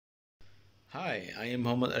Hi, I am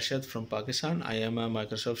Mohammad Arshad from Pakistan. I am a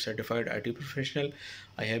Microsoft certified IT professional.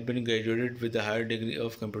 I have been graduated with a higher degree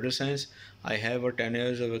of computer science. I have over 10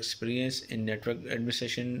 years of experience in network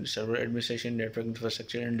administration, server administration, network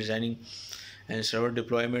infrastructure, and designing and server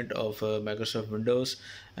deployment of Microsoft Windows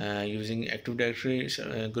using Active Directory,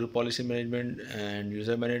 group policy management, and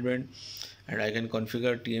user management. And I can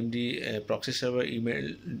configure TMD proxy server,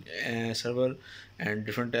 email server, and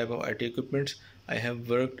different type of IT equipments. I have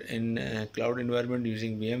worked in cloud environment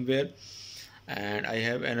using VMware, and I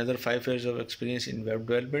have another 5 years of experience in web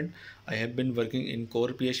development. I have been working in core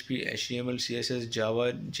PHP, HTML, CSS,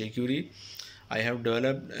 Java, jQuery. I have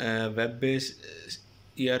developed a web-based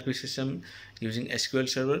ERP system using SQL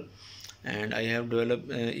Server, and I have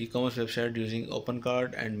developed e-commerce website using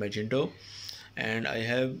OpenCart and Magento, and I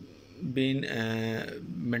have been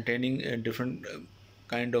maintaining different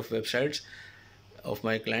kind of websites of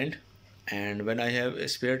my client. And when I have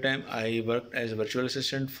spare time, I work as a virtual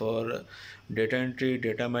assistant for data entry,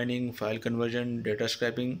 data mining, file conversion, data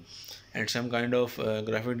scraping, and some kind of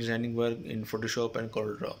graphic designing work in Photoshop and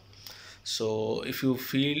CorelDRAW. So if you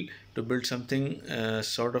feel to build something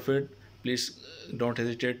sort of it, please don't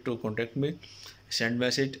hesitate to contact me. Send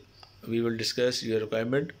message, we will discuss your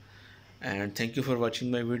requirement. And thank you for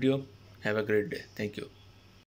watching my video. Have a great day. Thank you.